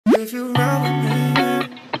if you ride with me,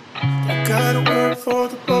 don't gotta work for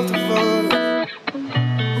the both of us.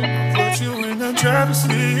 I'll put you in the driver's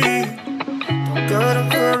seat. Don't gotta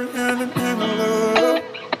hurry in the love.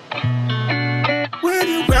 When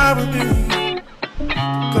you ride with me,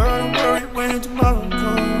 don't gotta worry when tomorrow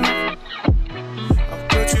comes. I'll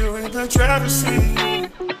put you in the driver's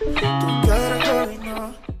seat. Don't gotta hurry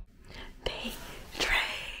now. Day trade.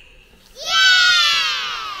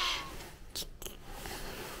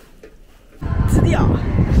 Today,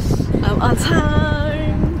 I'm on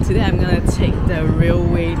time. Today I'm gonna take the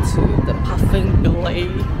railway to the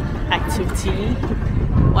Pellegrini activity,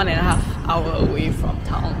 1.5 hours away from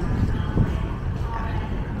town.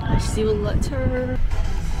 I'll see you later.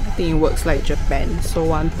 I think it works like Japan, so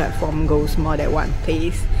one platform goes more than one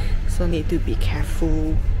place, so need to be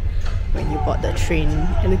careful when you board the train.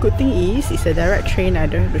 And the good thing is, it's a direct train, I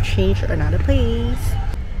don't have to change another place.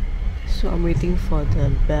 So I'm waiting for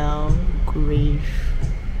the Belgrave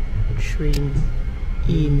train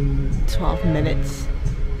in 12 minutes.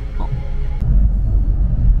 Oh.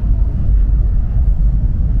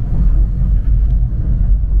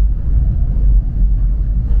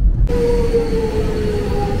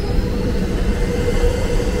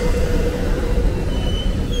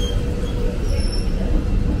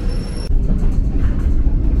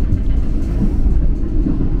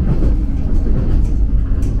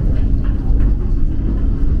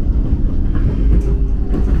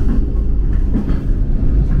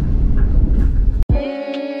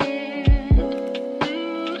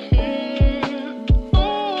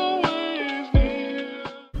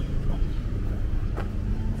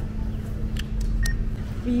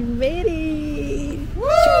 We made it!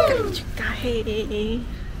 Woo! Hey.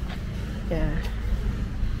 Yeah.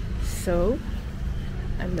 So,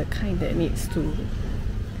 I'm the kind that needs to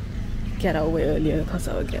get out way earlier because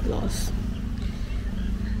I will get lost.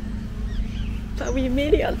 But we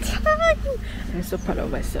made it on time! I'm so proud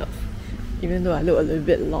of myself. Even though I look a little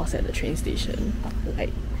bit lost at the train station.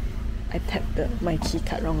 Like, I tapped my key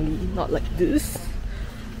card wrongly. Not like this,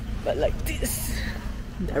 but like this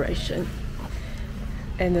direction.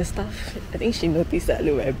 And the staff, I think she noticed that I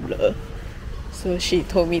look very blur. So she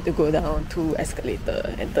told me to go down 2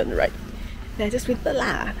 escalator and turn right. Then I just waited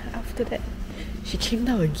lah. After that, she came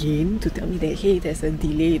down again to tell me that, hey, there's a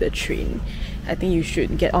delay in the train. I think you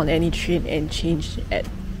should get on any train and change at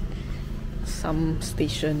some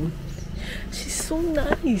station. She's so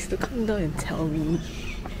nice to come down and tell me.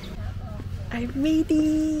 I made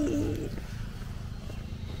it!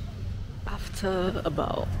 After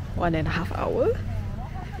about 1.5 hours.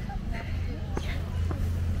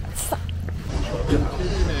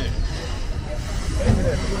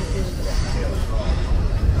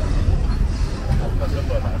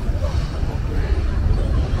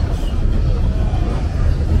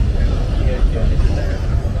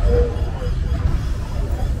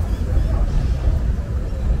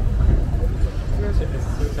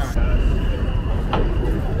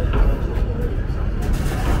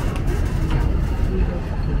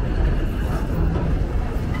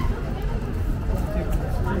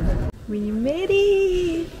 We made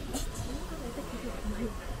it!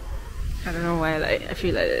 I don't know why, like I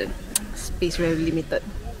feel like the space very limited.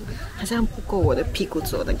 好像不够我的屁股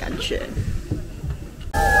坐的感觉。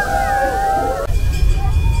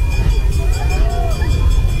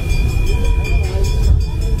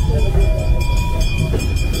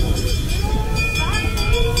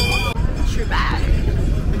去吧。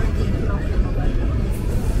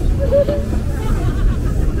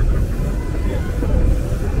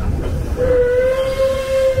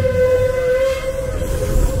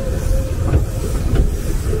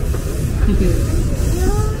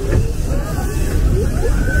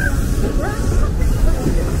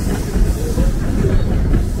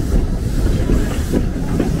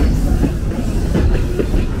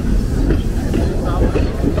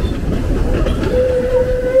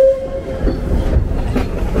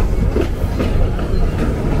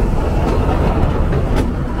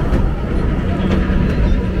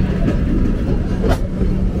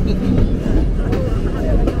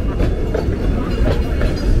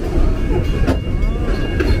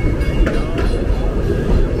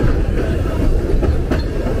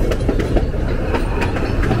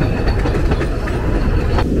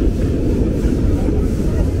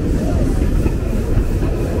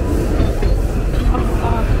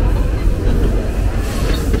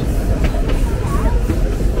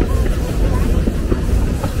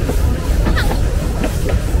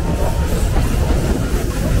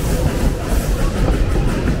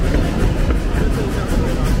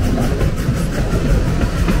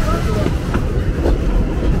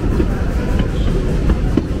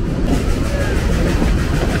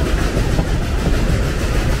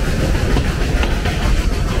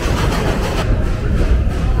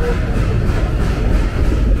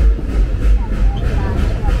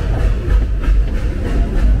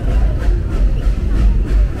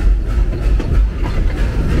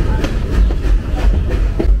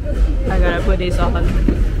it is on.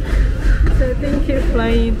 The thing keeps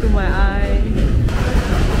flying into my eye.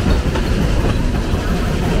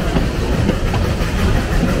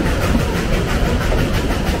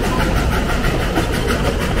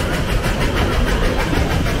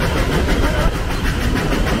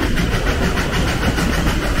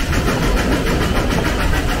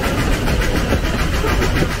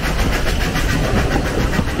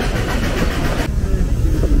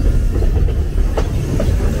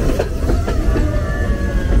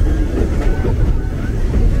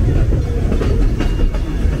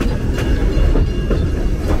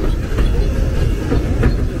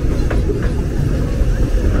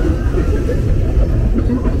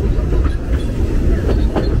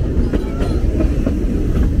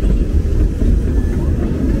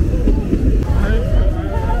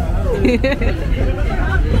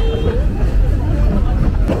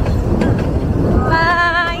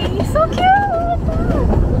 Bye! So cute!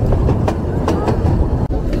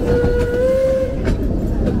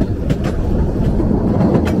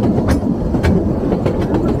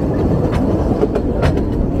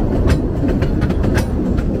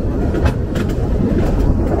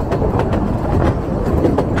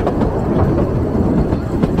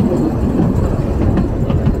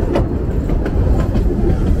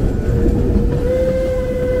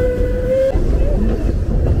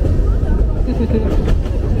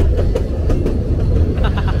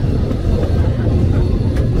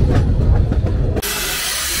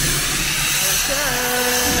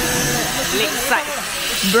 Lakeside.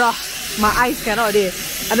 Bruh, my eyes cannot do.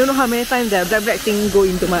 I don't know how many times that black thing go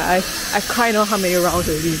into my eyes. I cried know how many rounds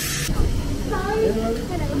already.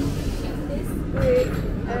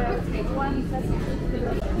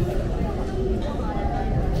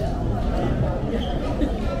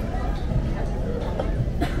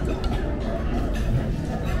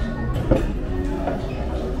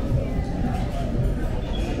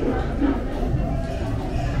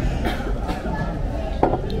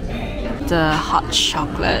 The hot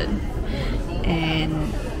chocolate and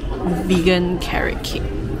vegan carrot cake.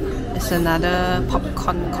 It's another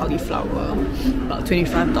popcorn cauliflower, about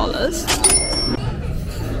 $25.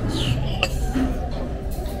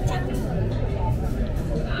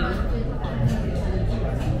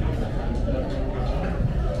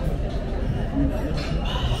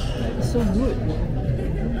 So good.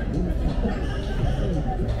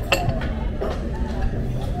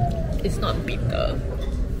 It's not bitter.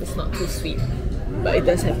 It's not too sweet, but it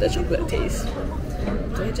does have the chocolate taste.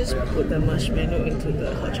 Do I just put the marshmallow into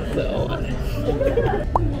the hot chocolate or what?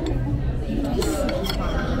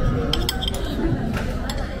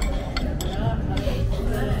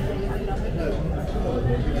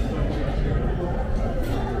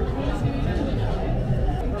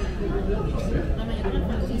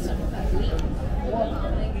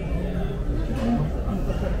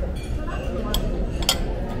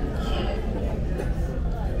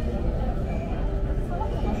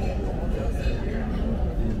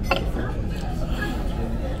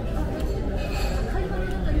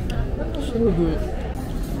 So good.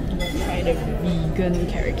 Try the vegan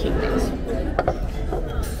carrot cake next.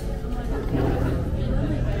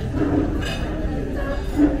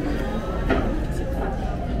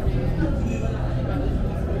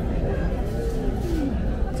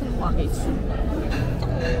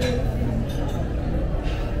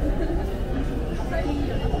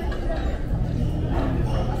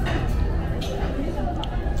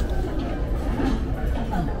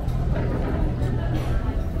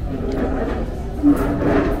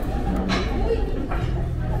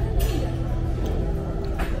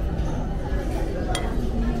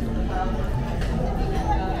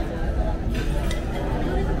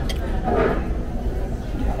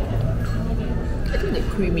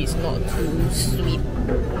 Cream is not too sweet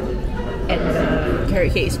and the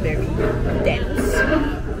carrot cake is very dense.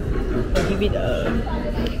 I'll give it a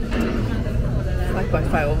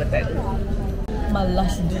 5.5 over 10. My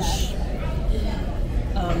last dish,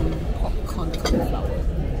 popcorn cauliflower.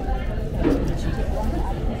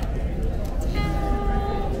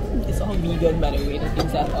 It's all vegan by the way, the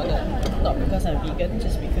things I've ordered. Not because I'm vegan,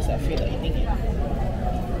 just because I feel like eating it.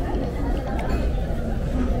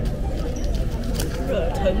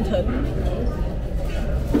 Turn.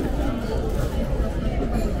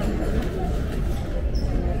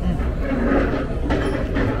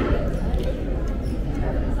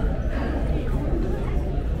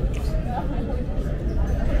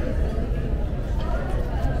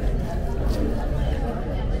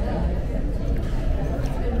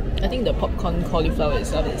 I think the popcorn cauliflower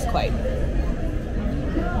itself is quite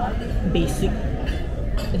basic.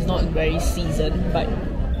 It's not very seasoned, but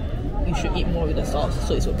you should eat more with the sauce,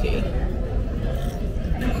 so it's okay.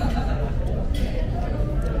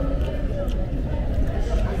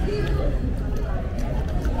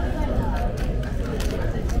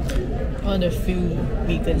 One of the few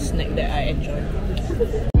vegan snacks that I enjoy.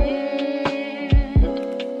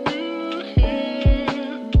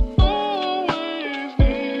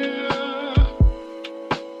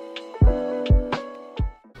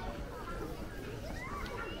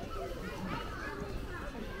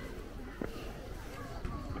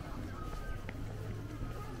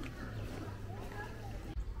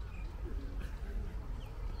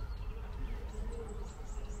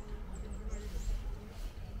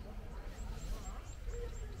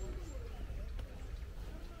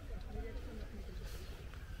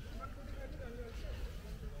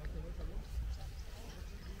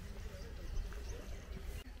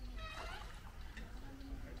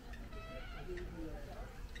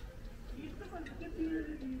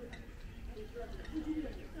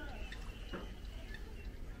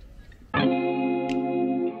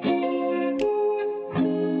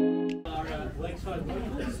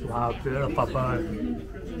 Wow, beautiful papa.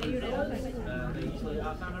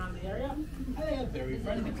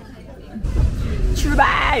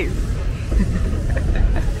 출발!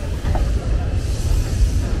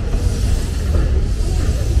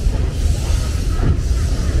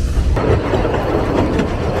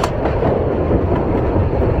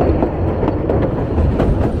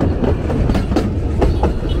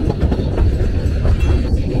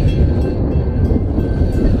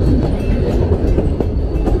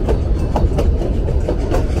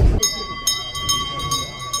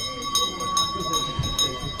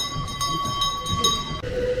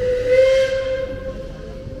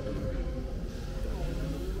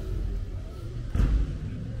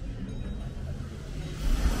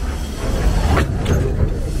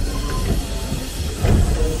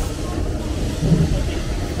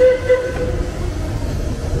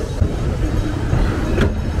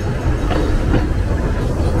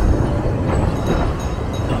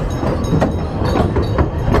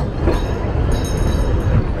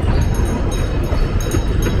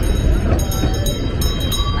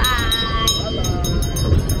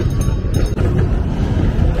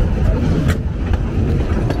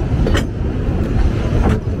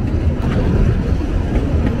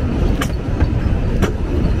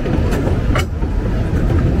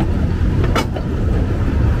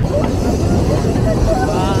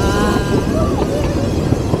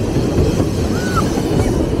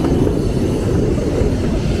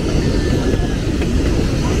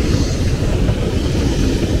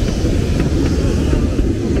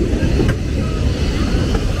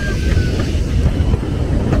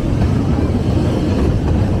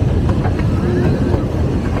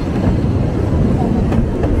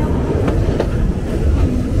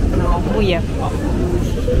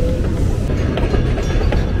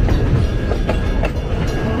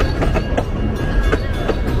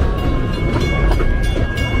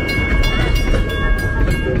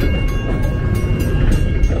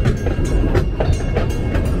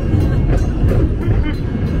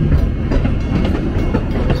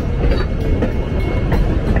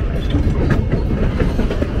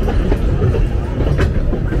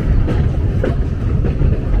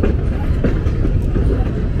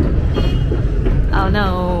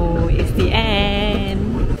 No, it's the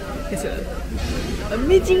end. It's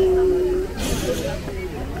amazing.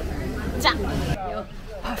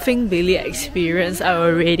 Puffing Billy experience, I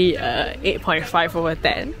already 8.5 over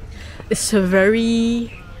 10. It's a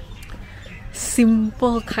very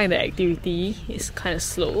simple kind of activity. It's kind of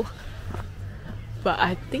slow, but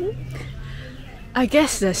I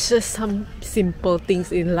guess there's just some simple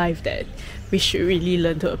things in life that we should really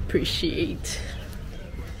learn to appreciate.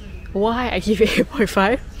 Why I give it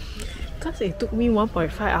 8.5? Because it took me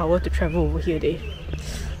 1.5 hours to travel over here today.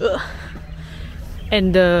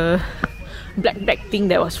 And the black thing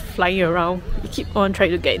that was flying around, it keep on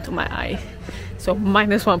trying to get into my eye. So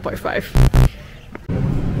minus 1.5.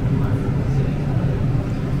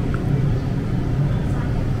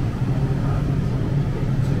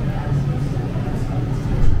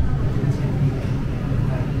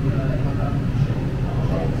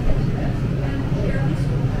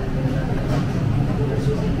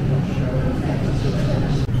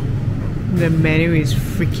 The menu is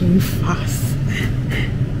freaking fast.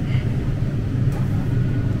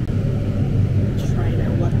 Try that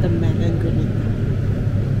watermelon granita.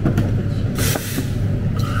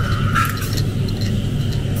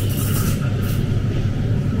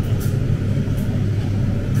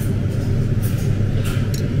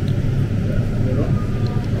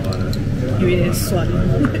 It is酸.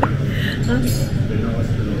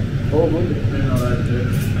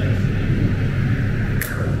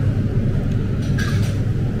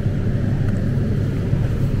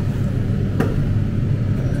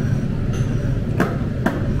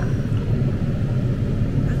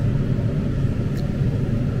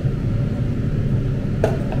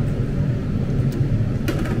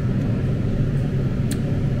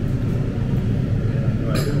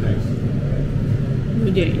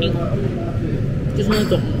就是那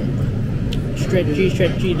种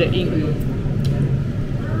stretchy 的硬。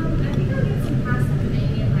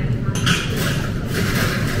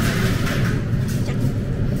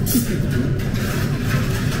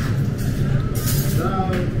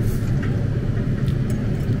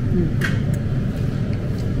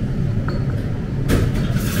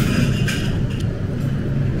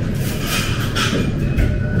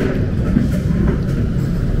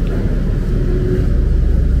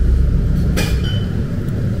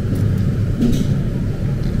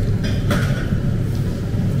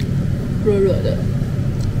热热的，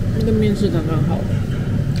那个面是刚刚好，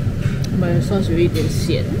买的sauce有一点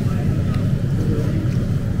咸，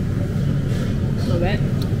好呗，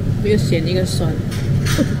一个咸一个酸，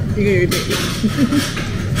一个有点硬。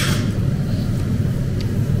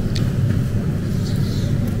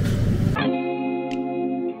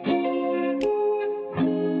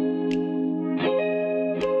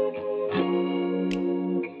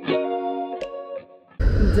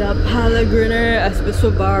The Pellegrini Espresso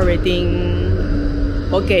Bar rating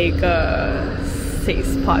我给一个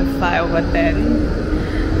 6.5 over 10.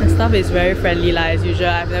 The staff is very friendly like as usual.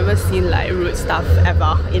 I've never seen like rude staff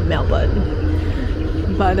ever in Melbourne.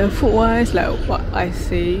 But the food wise, like what I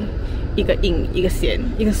say, 一个硬一个咸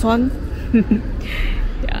一个酸.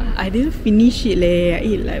 Yeah, I didn't finish it leh. I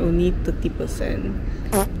eat like only 30%.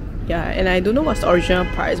 Yeah, and I don't know what's the original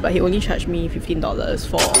price, but he only charged me $15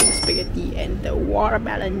 for the spaghetti and the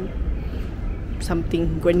watermelon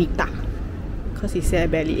something granita, because he said I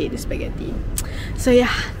barely ate the spaghetti. So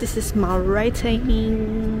yeah, this is my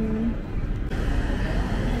rating.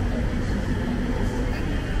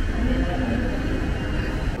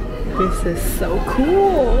 This is so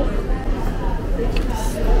cool.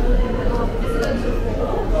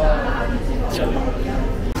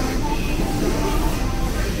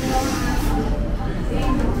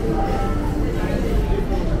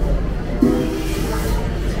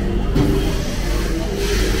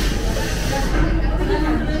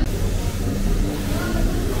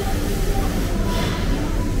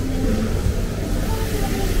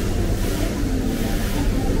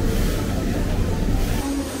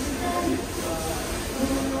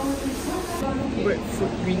 Grapefruit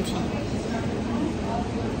green tea.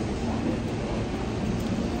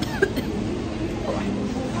 Alright.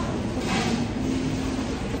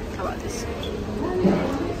 How about this?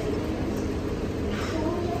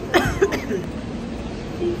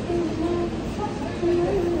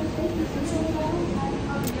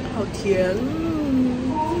 How tian.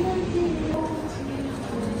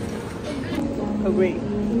 Oh great.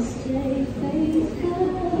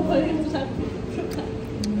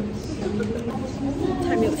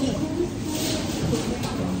 Thai milk tea.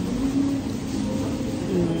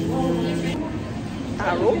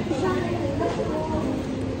 Taro.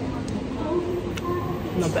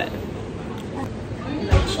 Not bad.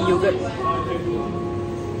 Lychee yogurt.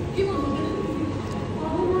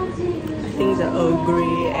 I think the Earl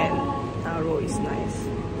Grey and taro is nice.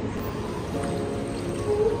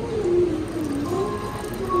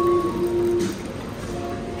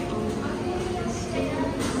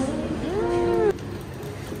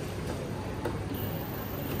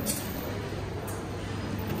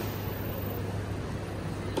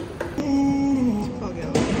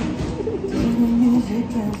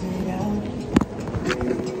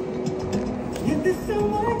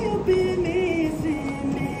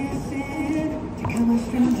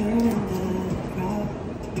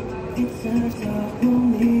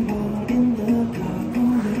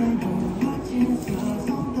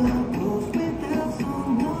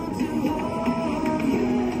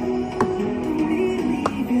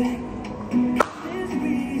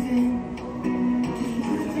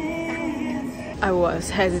 I was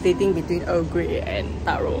hesitating between Earl Grey and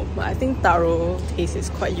taro, but I think taro taste is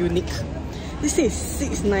quite unique. This is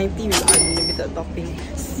 $6.90 with unlimited topping.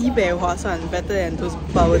 Sibei 划算, better than those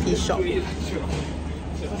bubble tea shop.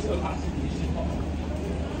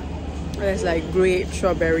 There's like grape,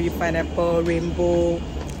 strawberry, pineapple, rainbow,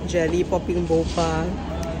 jelly, popping boba,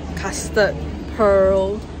 custard,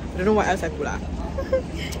 pearl. I don't know what else I put.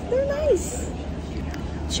 They're nice.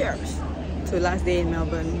 Cheers to last day in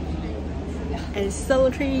Melbourne. And it's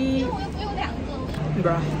sultry.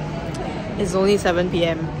 Bruh. It's only 7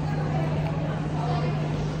 PM.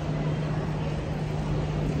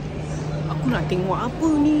 Aku nak tengok apa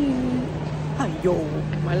ni? Ayo,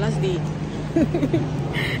 my last day.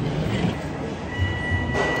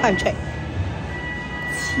 Time check.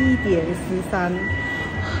 7:13.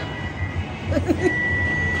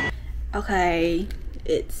 Okay,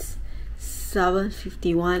 it's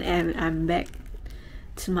 7:51 and I'm back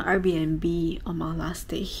to my Airbnb on my last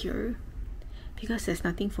day here because there's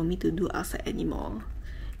nothing for me to do outside anymore.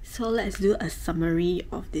 So let's do a summary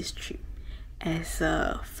of this trip. As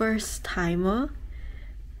a first time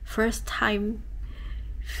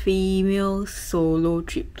female solo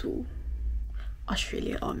trip to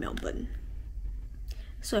Australia or Melbourne.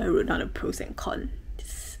 So I wrote down the pros and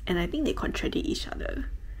cons, and I think they contradict each other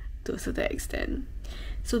to a certain extent.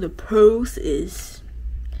 So the pros is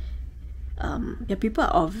people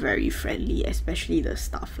are all very friendly, especially the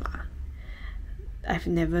staff lah. I've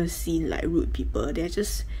never seen like rude people. They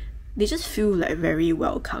just feel like very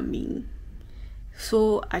welcoming.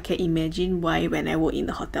 So I can imagine why when I work in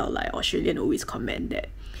the hotel, like Australian always comment that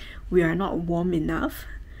we are not warm enough,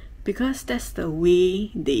 because that's the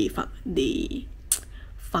way they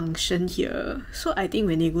function here. So I think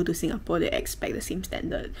when they go to Singapore, they expect the same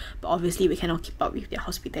standard, but obviously we cannot keep up with their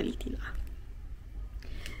hospitality lah.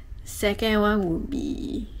 Second one would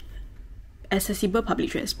be accessible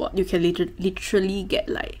public transport. You can literally get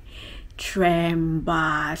like tram,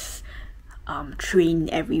 bus, train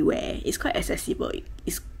everywhere. It's quite accessible.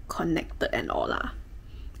 It's connected and all lah.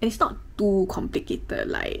 And it's not too complicated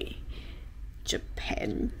like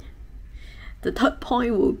Japan. The third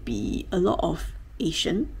point would be a lot of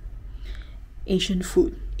Asian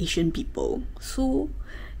food, Asian people. So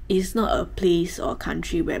it's not a place or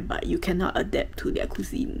country whereby you cannot adapt to their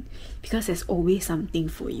cuisine, because there's always something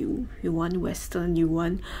for you. You want Western, you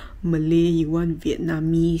want Malay, you want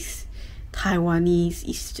Vietnamese, Taiwanese,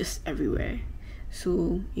 it's just everywhere.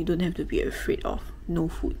 So you don't have to be afraid of no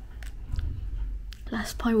food.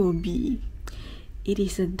 Last point will be, it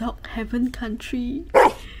is a dog heaven country,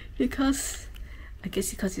 because I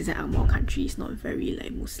guess because it's an Angmoh country, it's not very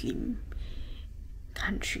like Muslim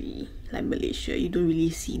country like Malaysia. You don't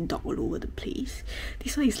really see dog all over the place.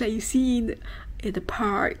 This one is like you see in the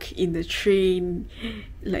park, in the train,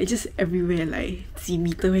 like just everywhere, like 几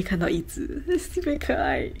米都会看到一只， super 可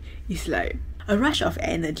爱. It's like a rush of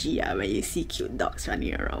energy when you see cute dogs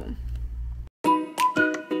running around.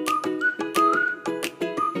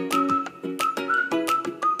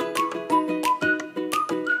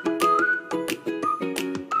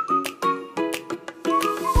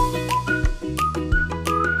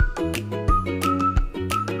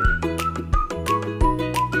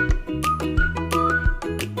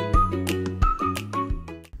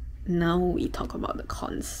 Now we talk about the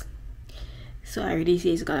cons. So I already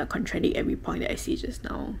say it's gonna contradict every point that I say just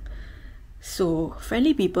now. So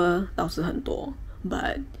friendly people 倒是很多,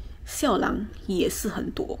 but 笑狼也是很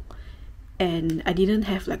多. And I didn't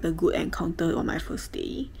have like a good encounter on my first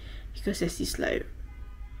day, because there's this like,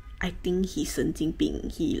 I think he's 神经病.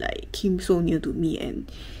 He like came so near to me and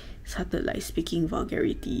started like speaking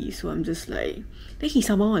vulgarity. So I'm just like, then he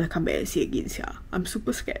somehow wanna come back and say again. I'm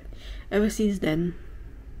super scared. Ever since then,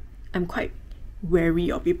 I'm quite wary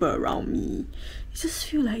of people around me. I just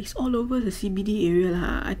feel like it's all over the CBD area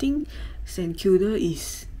lah. I think St Kilda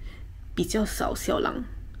is 比较少笑狼.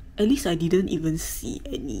 At least I didn't even see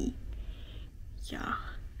any. Yeah.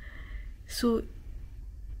 So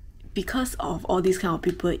because of all these kind of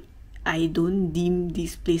people, I don't deem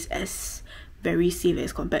this place as very safe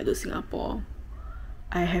as compared to Singapore.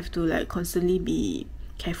 I have to like constantly be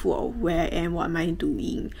careful of where I am, what am I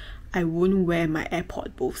doing. I won't wear my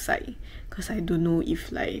AirPod both sides, because I don't know if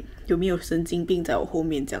like 有没有神经病在我后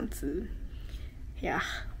面这样子. Yeah.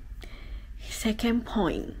 Second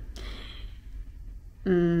point,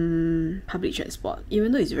 public transport.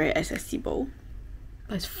 Even though it's very accessible,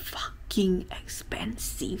 but it's fucking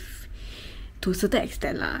expensive to a certain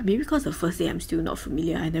extent lah. Maybe because the first day I'm still not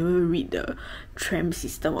familiar, I never read the tram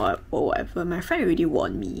system or whatever. My friend already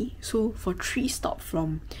warned me. So for 3 stops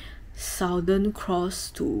from Southern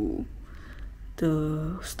Cross to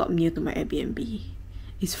the stop near to my Airbnb,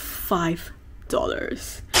 it's $5.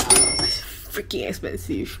 It's freaking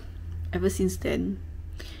expensive. Ever since then,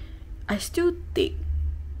 I still take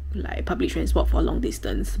like public transport for long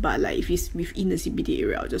distance, but like if it's within the CBD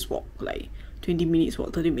area, I'll just walk like 20 minutes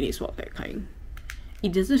walk, 30 minutes walk, that kind.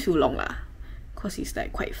 It doesn't feel long lah, cause it's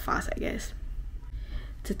like quite fast, I guess.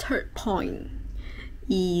 The third point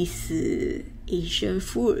is Asian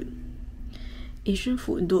food. Asian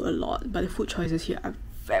food do a lot, but the food choices here are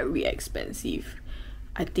very expensive.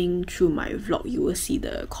 I think through my vlog you will see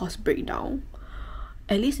the cost breakdown.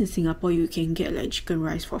 At least in Singapore you can get like chicken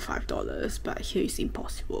rice for $5, but here it's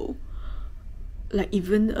impossible. Like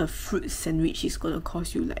even a fruit sandwich is gonna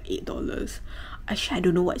cost you like $8. Actually, I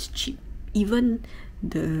don't know what's cheap. Even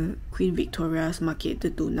the Queen Victoria's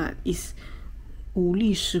marketed donut is 5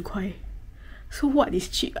粒10块. So what is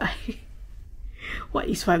cheap? What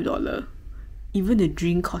is $5? Even the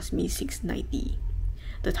drink cost me $6.90.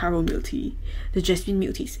 The taro milk tea, the jasmine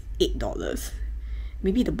milk tea is $8.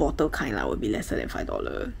 Maybe the bottle kind lah will be lesser than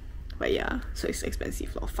 $5. But yeah, so it's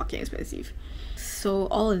expensive lor, fucking expensive. So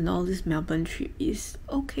all in all, this Melbourne trip is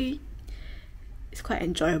okay. It's quite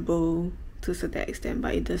enjoyable to a certain extent,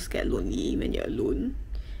 but it does get lonely when you're alone.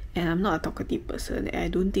 And I'm not a talkative person, and I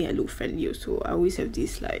don't think I look friendly also. I always have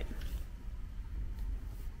this like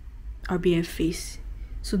RBF face,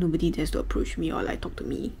 so nobody dares to approach me or like talk to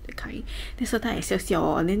me, that kind. Then sometimes I 笑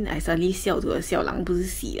笑 and then I suddenly 笑to a 笑狼不是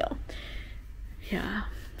戏了. Yeah,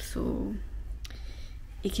 so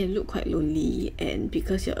it can look quite lonely, and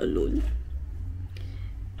because you're alone,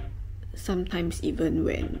 sometimes even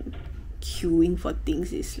when queuing for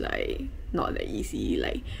things is like not that easy.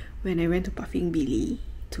 Like when I went to Puffing Billy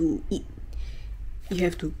to eat, you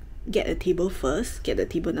have to get a table first, get the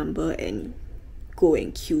table number, and go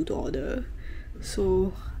and queue to order.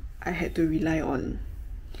 So I had to rely on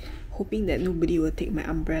hoping that nobody will take my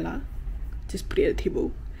umbrella, just put it at the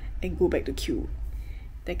table and go back to queue,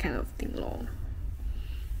 that kind of thing lor.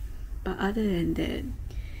 But other than that,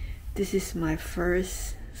 this is my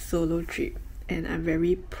first solo trip, and I'm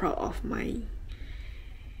very proud of my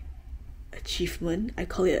achievement. I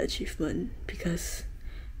call it an achievement because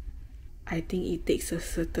I think it takes a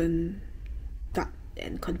certain gut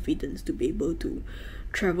and confidence to be able to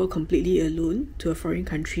travel completely alone to a foreign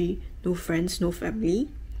country, no friends, no family.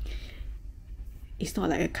 It's not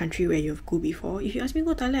like a country where you've go before. If you ask me to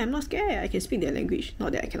go to Thailand, I'm not scared. I can speak their language.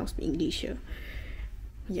 Not that I cannot speak English here.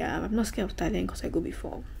 Yeah, I'm not scared of Thailand because I go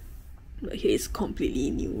before. But here it's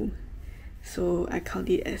completely new. So I count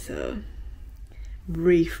it as a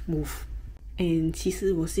brave move. And 其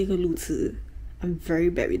实我是一个路痴. I'm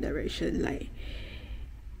very bad with direction. Like,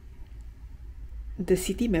 the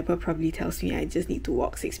city mapper probably tells me I just need to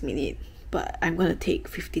walk 6 minutes, but I'm gonna take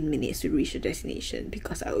 15 minutes to reach the destination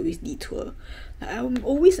because I always detour. Like, I'm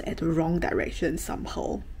always at the wrong direction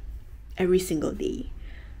somehow, every single day.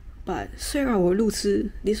 But 虽然我路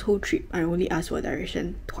痴, this whole trip I only asked for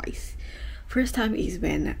direction twice. First time is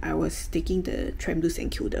when I was taking the tram to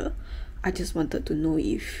St Kilda. I just wanted to know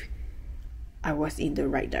if I was in the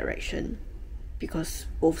right direction because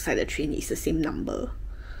both sides of the train is the same number.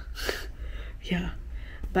 Yeah,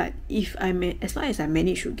 but if as long as I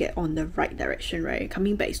manage to get on the right direction, right,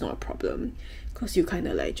 coming back is not a problem because you kind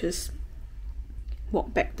of like just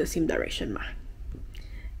walk back the same direction ma.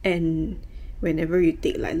 And whenever you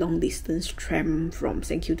take like long distance tram from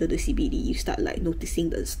St Kilda to CBD, you start like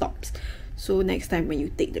noticing the stops. So next time when you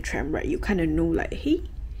take the tram, right, you kind of know like, hey,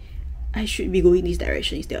 I should be going this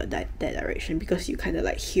direction instead of that direction, because you kind of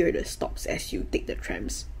like hear the stops as you take the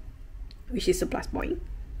trams, which is a plus point.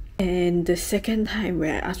 And the second time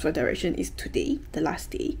where I asked for direction is today, the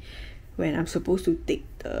last day, when I'm supposed to take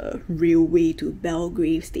the railway to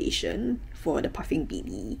Belgrave station for the Puffing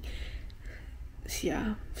Billy.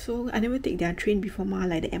 Yeah, so I never take their train before ma,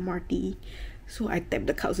 like the MRT. So I tapped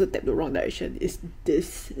the card, so tapped the wrong direction. It's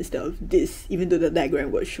this instead of this, even though the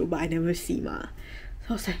diagram would show, but I never see ma. So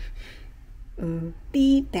I was like,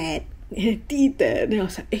 that. Then I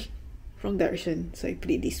was like, eh, wrong direction. So I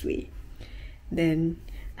put it this way. Then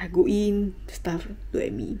I go in, staff look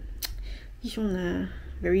at me.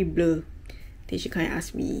 Very blur. Then she kind of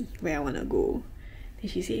asked me where I want to go. Then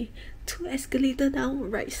she say, 2 escalator down,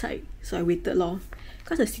 right side. So I waited long.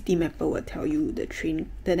 Because the city mapper will tell you the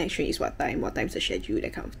next train is what time's the schedule,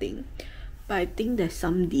 that kind of thing. But I think there's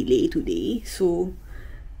some delay today. So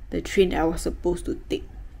the train that I was supposed to take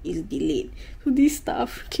is delayed. So this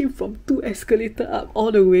staff came from 2 escalator up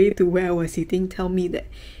all the way to where I was sitting, tell me that,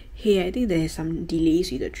 hey, I think there's some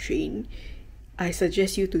delays with the train. I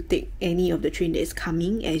suggest you to take any of the train that is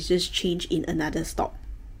coming and just change in another stop.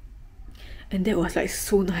 And that was like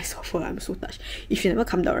so nice of her. I'm so touched. If she never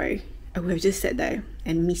come down, right, I would have just sat there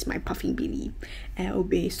and missed my Puffing Billy, and I would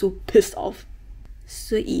be so pissed off.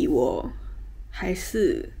 所以我还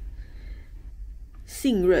是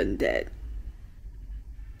信任 that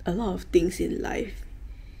a lot of things in life,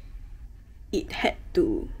 it had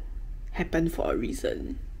to happen for a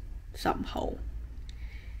reason somehow.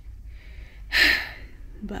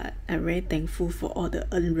 But I'm very thankful for all the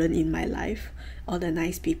恩人 in my life, all the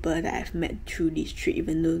nice people that I've met through this trip,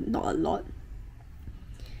 even though not a lot.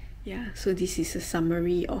 Yeah, so this is a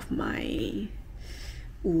summary of my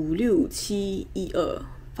 5, 6, 7, 12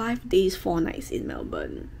 5 days 4 nights in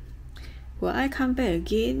Melbourne. Will I come back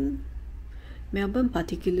again? Melbourne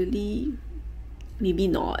particularly? Maybe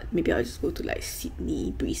not. Maybe I'll just go to like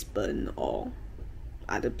Sydney, Brisbane, or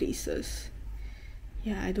other places.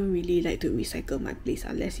 Yeah, I don't really like to recycle my place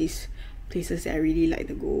unless it's places that I really like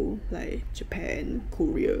to go, like Japan,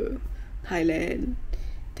 Korea, Thailand,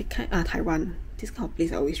 Taiwan. This kind of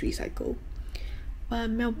place I always recycle. But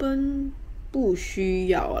Melbourne, 不需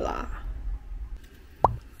要啦。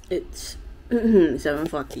It's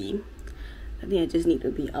 7:40. I think I just need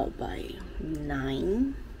to be out by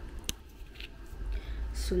 9.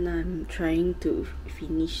 So now I'm trying to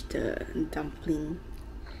finish the dumpling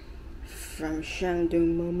from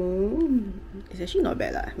Shandong Momo. It's actually not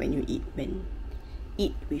bad lah when you eat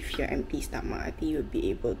with your empty stomach. I think you'll be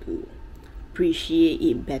able to appreciate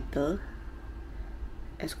it better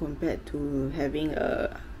as compared to having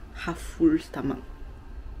a half full stomach.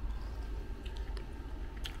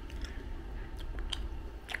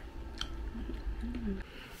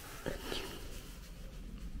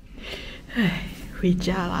 Ay, 回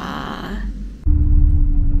家啦。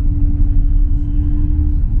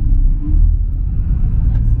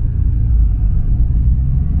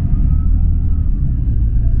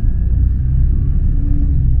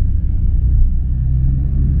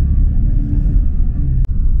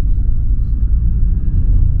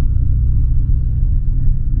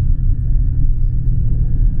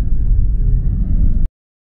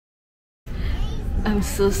I'm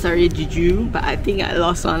so sorry, Juju, but I think I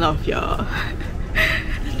lost one of your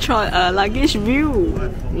luggage view. I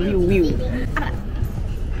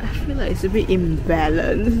feel like it's a bit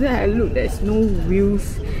imbalanced. Then I look, there's no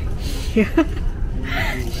wheels here.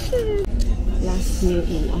 Last meal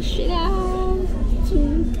in Australia.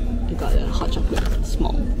 I got a hot chocolate,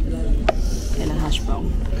 small, and a hash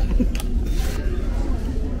brown.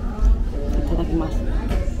 Itadakimasu.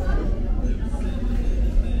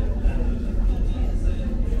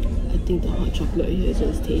 I think the hot chocolate here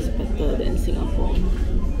just tastes better than Singapore.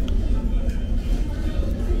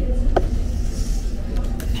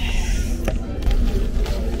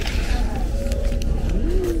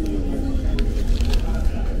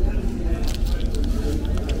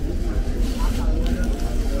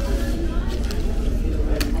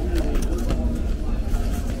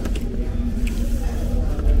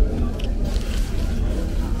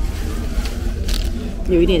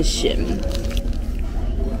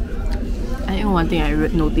 I think one thing I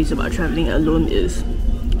noticed about traveling alone is,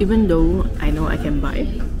 even though I know I can buy,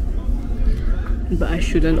 but I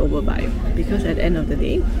shouldn't overbuy, because at the end of the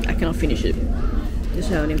day, I cannot finish it. That's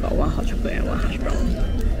why I only got one hot chocolate and one hash brown.